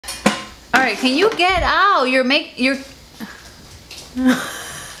right, can you get out? Are you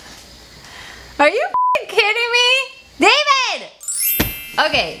kidding me? David!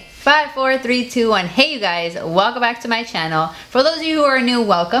 Okay, 5, 4, 3, 2, 1. Hey you guys, welcome back to my channel. For those of you who are new,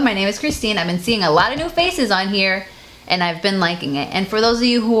 welcome. My name is Christine. I've been seeing a lot of new faces on here and I've been liking it. And for those of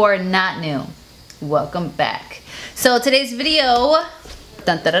you who are not new, welcome back. So today's video,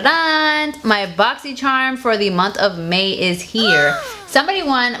 dun, dun, dun, dun, my BOXYCHARM for the month of May is here. Somebody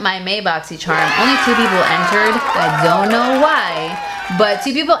won my May BOXYCHARM. Only 2 people entered. I don't know why, but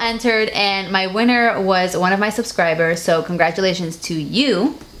 2 people entered and my winner was one of my subscribers. So congratulations to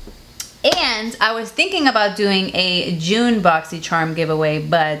you. And I was thinking about doing a June BOXYCHARM giveaway,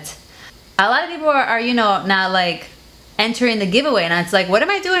 but a lot of people are you know, not like entering the giveaway, and it's like, what am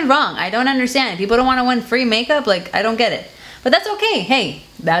I doing wrong? I don't understand. People don't want to win free makeup. Like, I don't get it. But that's okay. Hey,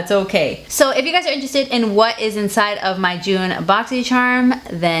 that's okay. So if you guys are interested in what is inside of my June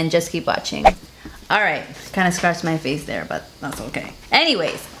BOXYCHARM, then just keep watching. All right, kind of scratched my face there, but that's okay.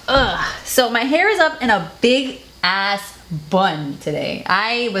 Anyways, so my hair is up in a big ass bun today.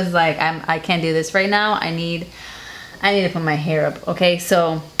 I was like, I can't do this right now. I need to put my hair up. Okay,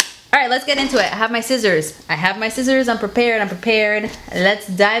 so all right, let's get into it. I have my scissors. I'm prepared. Let's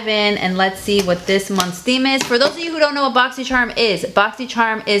dive in and let's see what this month's theme is. For those of you who don't know what BOXYCHARM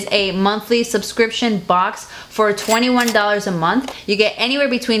is a monthly subscription box for $21 a month. You get anywhere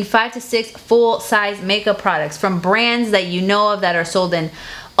between 5 to 6 full-size makeup products from brands that you know of that are sold in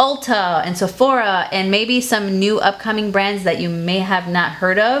Ulta and Sephora, and maybe some new upcoming brands that you may have not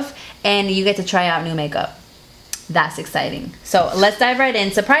heard of, and you get to try out new makeup. That's exciting. So let's dive right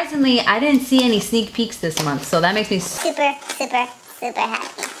in. Surprisingly, I didn't see any sneak peeks this month, so that makes me super happy.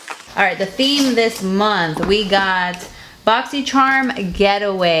 All right, the theme this month, we got BOXYCHARM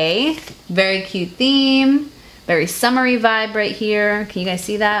Getaway. Very cute theme, very summery vibe right here. Can you guys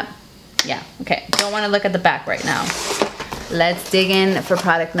see that? Yeah, okay. Don't want to look at the back right now. Let's dig in for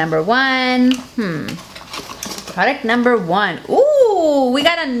product number 1. Product number 1. Ooh, we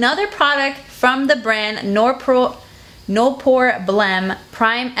got another product from the brand No Pore Blem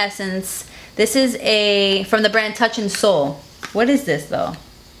Prime Essence. This is from the brand Touch and Soul. What is this though?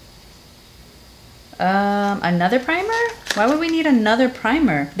 Another primer? Why would we need another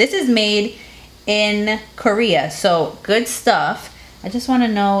primer? This is made in Korea, so good stuff. I just want to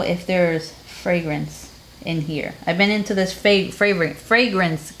know if there's fragrance in here. I've been into this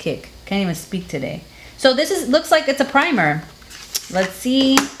fragrance kick. Can't even speak today. So this looks like it's a primer. Let's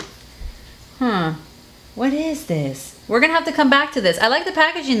see. What is this? We're gonna have to come back to this. I like the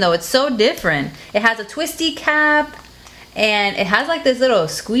packaging though. It's so different. It has a twisty cap and it has like this little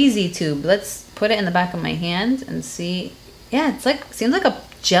squeezy tube. Let's put it in the back of my hand and see. Yeah, it's like, seems like a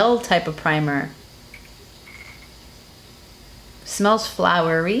gel type of primer. Smells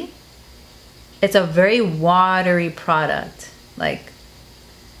flowery. It's a very watery product. Like,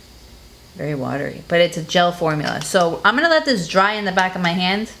 very watery, but it's a gel formula. So I'm gonna let this dry in the back of my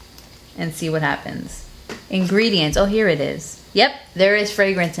hand and see what happens. Ingredients, oh, here it is. Yep, there is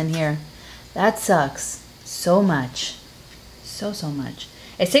fragrance in here. That sucks so much. So much.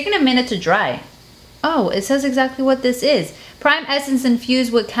 It's taking a minute to dry. Oh, it says exactly what this is. Prime Essence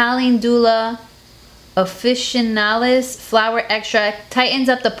infused with Calendula officinalis flower extract, tightens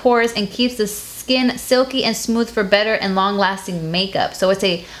up the pores and keeps the skin silky and smooth for better and long-lasting makeup. So it's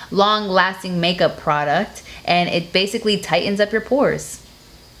a long-lasting makeup product and it basically tightens up your pores.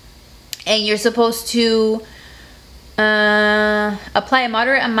 And you're supposed to apply a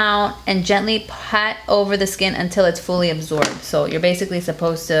moderate amount and gently pat over the skin until it's fully absorbed. So you're basically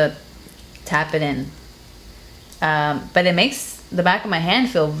supposed to tap it in. But it makes the back of my hand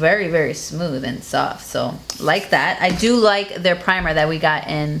feel very smooth and soft. So like that. I do like their primer that we got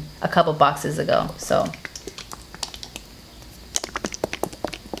in a couple boxes ago. So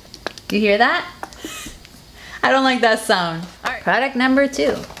you hear that? I don't like that sound. All right. Product number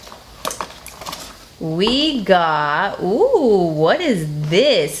 2. We got, ooh, what is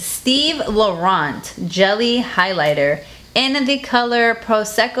this? Steve Laurent Jelly Highlighter in the color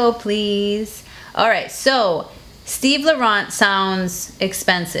Prosecco, please. All right, so Steve Laurent sounds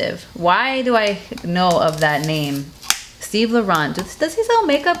expensive. Why do I know of that name? Steve Laurent, does he sell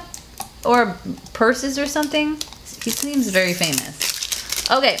makeup or purses or something? He seems very famous.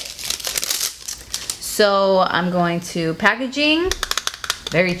 Okay, so I'm going to packaging,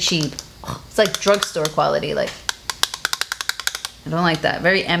 very cheap. It's like drugstore quality. Like, I don't like that.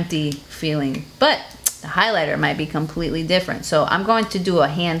 Very empty feeling. But the highlighter might be completely different. So I'm going to do a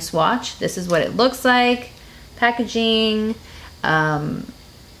hand swatch. This is what it looks like. Packaging. Like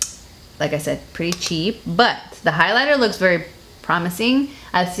I said, pretty cheap. But the highlighter looks very promising.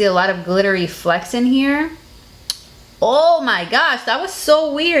 I see a lot of glittery flecks in here. Oh my gosh, that was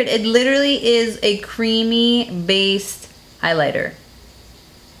so weird. It literally is a creamy based highlighter.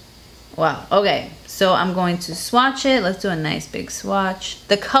 Wow, okay. So I'm going to swatch it. Let's do a nice big swatch.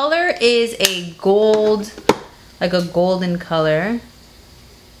 The color is a gold, like a golden color.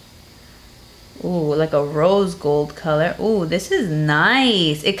 Ooh, like a rose gold color. Ooh, this is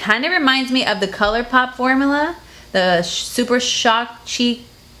nice. It kind of reminds me of the ColourPop formula, the Super Shock Cheek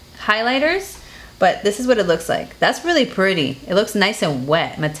highlighters. But this is what it looks like. That's really pretty. It looks nice and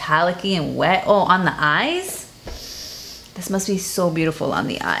wet, metallic-y and wet. Oh, on the eyes? This must be so beautiful on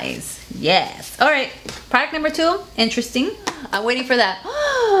the eyes. Yes. All right, product number 2, interesting. I'm waiting for that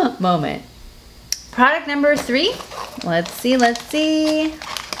moment. Product number 3, let's see.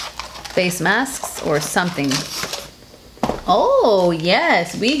 Face masks or something. Oh,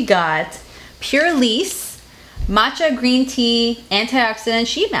 yes, we got Pure Lease Matcha Green Tea Antioxidant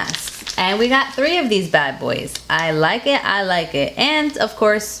Sheet Masks. And we got 3 of these bad boys. I like it, I like it. And of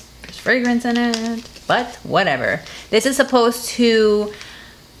course, there's fragrance in it, but whatever. This is supposed to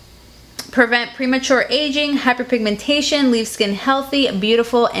prevent premature aging, hyperpigmentation, leave skin healthy,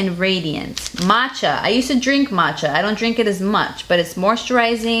 beautiful, and radiant. Matcha. I used to drink matcha. I don't drink it as much, but it's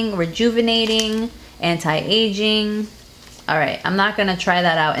moisturizing, rejuvenating, anti-aging. All right, I'm not gonna try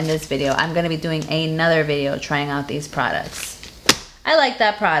that out in this video. I'm gonna be doing another video trying out these products. I like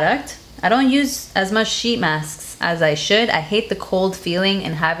that product. I don't use as much sheet masks as I should. I hate the cold feeling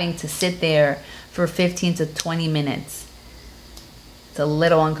and having to sit there for 15 to 20 minutes. It's a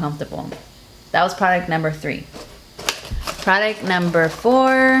little uncomfortable. That was product number 3. Product number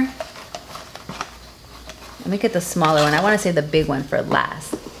 4. Let me get the smaller one. I want to save the big one for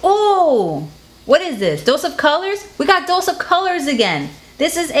last. Oh, what is this? Dose of Colors? We got Dose of Colors again.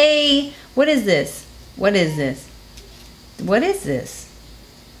 This is a, what is this? What is this? What is this?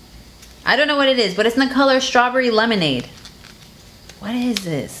 I don't know what it is, but it's in the color Strawberry Lemonade. What is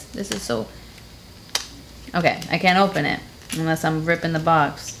this? This is so... Okay, I can't open it unless I'm ripping the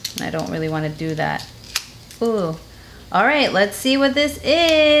box. I don't really want to do that. Ooh. All right, let's see what this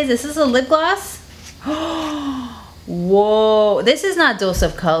is. This is a lip gloss. Whoa, this is not Dose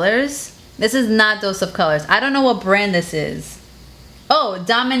of Colors. This is not Dose of Colors. I don't know what brand this is. Oh,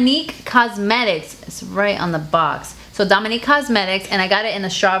 Dominique Cosmetics. It's right on the box. So Dominique Cosmetics, and I got it in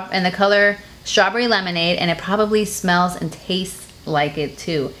the color Strawberry Lemonade, and it probably smells and tastes like it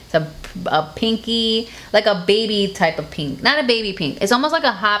too. It's a pinky, like a baby type of pink. Not a baby pink. It's almost like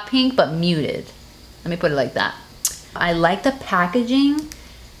a hot pink, but muted. Let me put it like that. I like the packaging.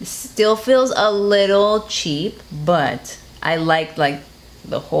 It still feels a little cheap, but I like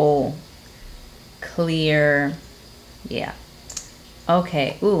the whole clear, yeah.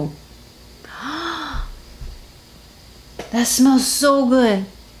 Okay, ooh. That smells so good.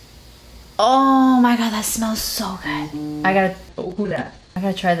 Oh my God, that smells so good. I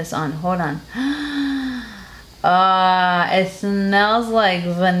gotta try this on. Hold on. It smells like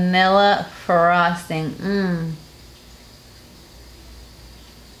vanilla frosting.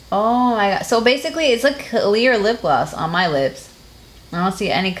 Oh my God. So basically it's a clear lip gloss on my lips. I don't see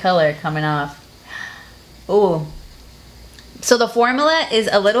any color coming off. Ooh. So the formula is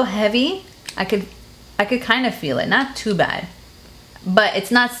a little heavy. I could kind of feel it. Not too bad. But it's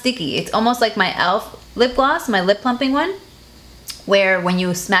not sticky. It's almost like my e.l.f. lip gloss, my lip plumping one, where when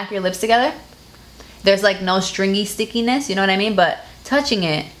you smack your lips together, there's like no stringy stickiness, you know what I mean? But touching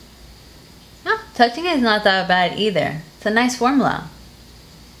it is not that bad either. It's a nice formula.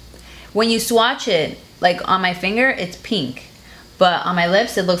 When you swatch it, like on my finger, it's pink. But on my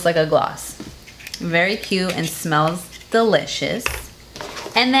lips, it looks like a gloss. Very cute and smells delicious.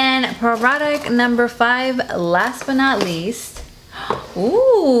 And then product number 5, last but not least.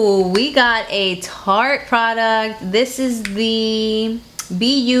 Ooh, we got a Tarte product. This is the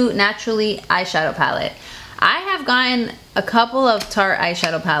BU Naturally eyeshadow palette. I have gotten a couple of Tarte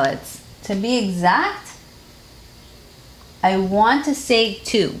eyeshadow palettes. To be exact, I want to say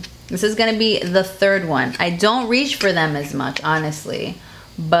 2. This is gonna be the 3rd one. I don't reach for them as much, honestly,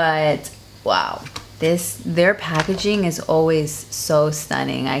 but wow. Their packaging is always so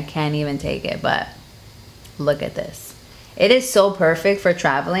stunning. I can't even take it, but look at this. It is so perfect for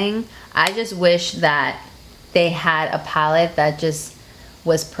traveling. I just wish that they had a palette that just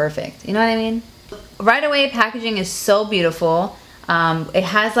was perfect. You know what I mean? Right away, packaging is so beautiful. It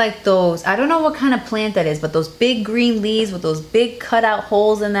has like those, I don't know what kind of plant that is, but those big green leaves with those big cutout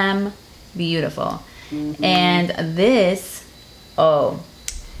holes in them. Beautiful. And this, oh,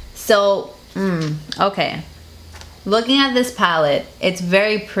 so, okay. Looking at this palette, it's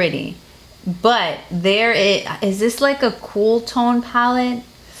very pretty. But is this like a cool tone palette?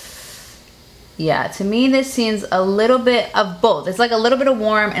 Yeah, to me this seems a little bit of both. It's like a little bit of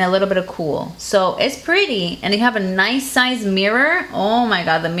warm and a little bit of cool. So it's pretty, and you have a nice size mirror. Oh my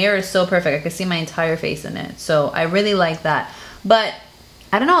god, the mirror is so perfect. I can see my entire face in it. So I really like that. But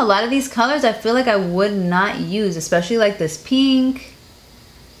I don't know, a lot of these colors I feel like I would not use, especially like this pink.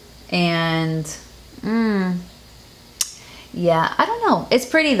 And yeah, I don't know. It's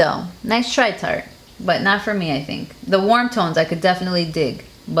pretty though. Nice try, Tarte, but not for me, I think. The warm tones I could definitely dig,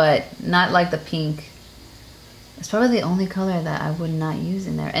 but not like the pink. It's probably the only color that I would not use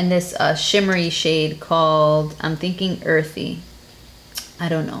in there. And this shimmery shade called, I'm thinking Earthy. I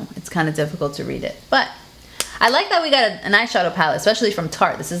don't know. It's kind of difficult to read it, but I like that we got an eyeshadow palette, especially from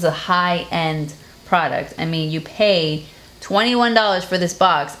Tarte. This is a high-end product. I mean, you pay $21 for this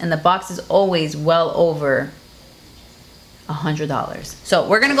box, and the box is always well over $100. So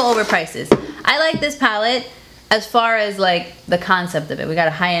we're gonna go over prices. I like this palette as far as like the concept of it. We got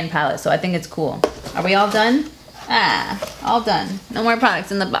a high-end palette, so I think it's cool. Are we all done? All done. No more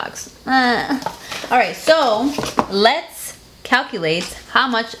products in the box. All right, so let's calculate how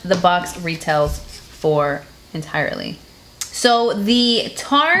much the box retails for entirely. So the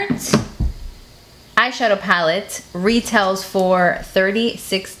Tarte eyeshadow palette retails for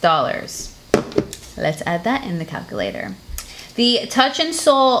 $36. Let's add that in the calculator. The Touch in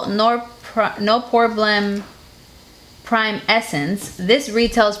Sol No Problem Prime Essence, this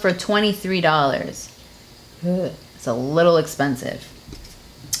retails for $23. It's a little expensive.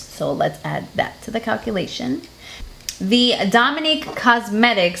 So let's add that to the calculation. The Dominique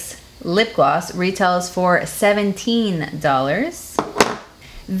Cosmetics lip gloss retails for $17.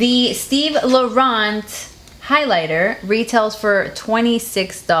 The Steve Laurent highlighter retails for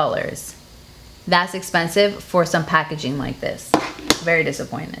 $26. That's expensive for some packaging like this. Very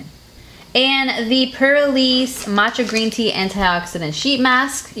disappointing. And the Purlisse Matcha Green Tea Antioxidant Sheet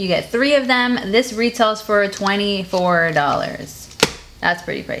Mask, you get 3 of them. This retails for $24. That's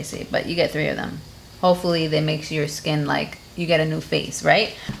pretty pricey, but you get 3 of them. Hopefully they make your skin like you get a new face,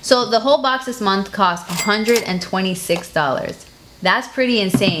 right? So the whole box this month costs $126. That's pretty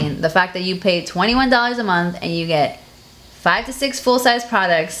insane. The fact that you pay $21 a month and you get 5 to 6 full-size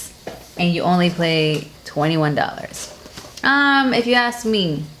products and you only pay $21. If you ask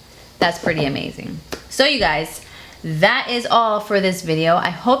me, that's pretty amazing. So you guys, that is all for this video.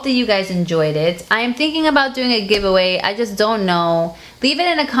 I hope that you guys enjoyed it. I am thinking about doing a giveaway. I just don't know. Leave it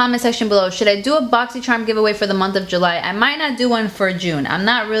in the comment section below. Should I do a BOXYCHARM giveaway for the month of July? I might not do one for June. I'm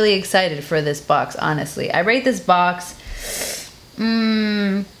not really excited for this box, honestly. I rate this box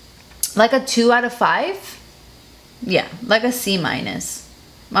like a 2 out of 5. Yeah, like a C-.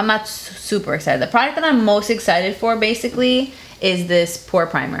 I'm not super excited. The product that I'm most excited for basically is this pore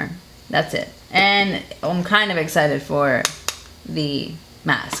primer. That's it. And I'm kind of excited for the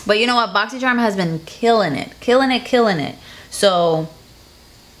mask. But you know what? BOXYCHARM has been killing it. Killing it. So,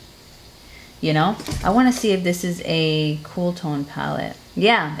 you know, I want to see if this is a cool tone palette.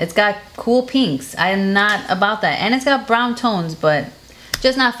 Yeah, it's got cool pinks. I'm not about that. And it's got brown tones, but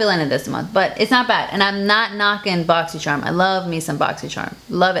just not feeling it this month. But it's not bad. And I'm not knocking BOXYCHARM. I love me some BOXYCHARM.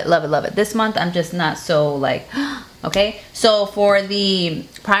 Love it, love it, love it. This month, I'm just not so like... Okay, so for the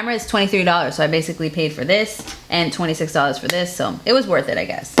primer, it's $23. So I basically paid for this and $26 for this. So it was worth it, I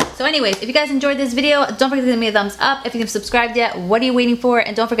guess. So anyways, if you guys enjoyed this video, don't forget to give me a thumbs up. If you haven't subscribed yet, what are you waiting for?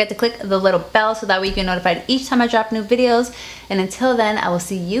 And don't forget to click the little bell so that way you get notified each time I drop new videos. And until then, I will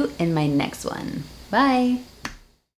see you in my next one. Bye.